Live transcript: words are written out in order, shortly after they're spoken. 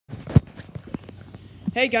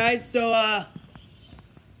Hey guys, so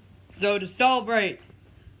to celebrate,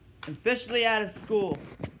 officially out of school,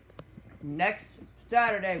 next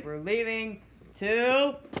Saturday we're leaving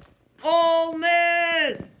to Ole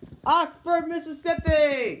Miss, Oxford,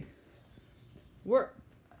 Mississippi.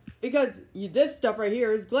 This stuff right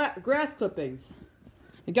here is grass clippings.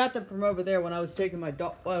 I got them from over there when I was taking my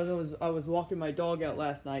dog. I was walking my dog out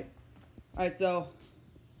last night. All right, so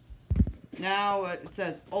now it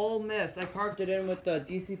says Ole Miss. I carved it in with the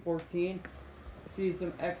DC14. See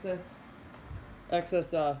some excess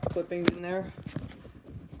clippings in there.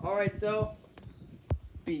 All right, so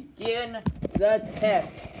begin the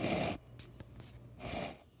test.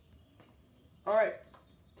 All right,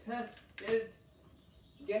 test is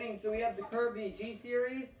beginning. So we have the Kirby G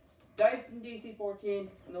series, Dyson DC14,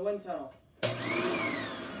 and the Windtunnel.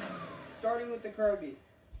 Starting with the Kirby.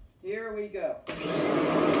 Here we go.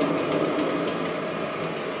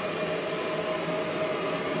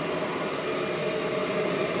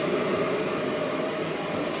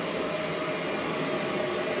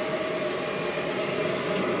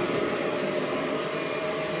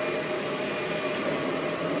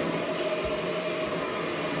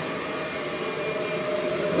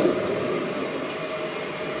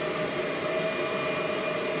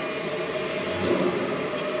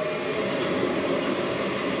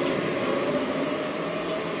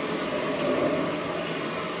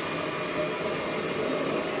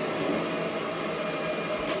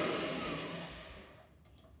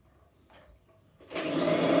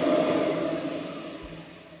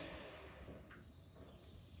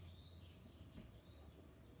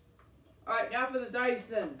 Alright, now for the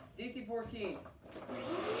Dyson DC14.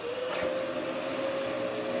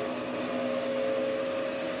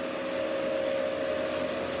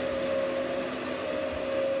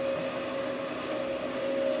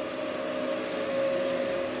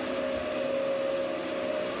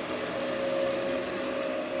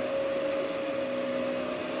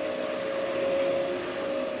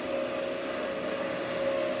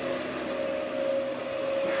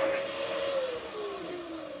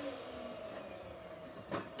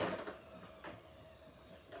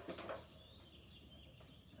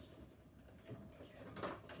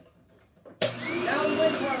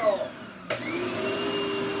 Windtunnel.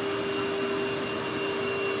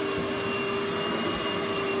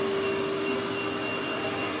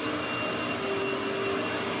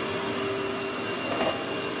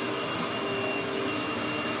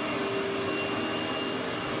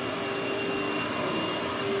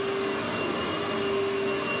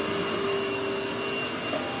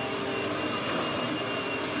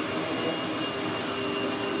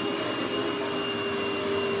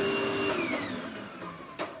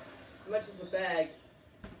 How much is the bag?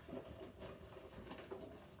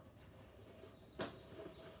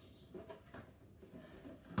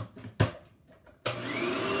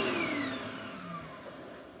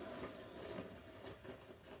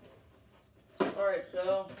 Alright,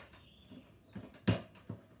 so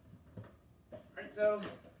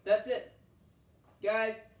that's it.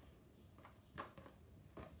 Guys,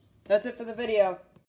 that's it for the video.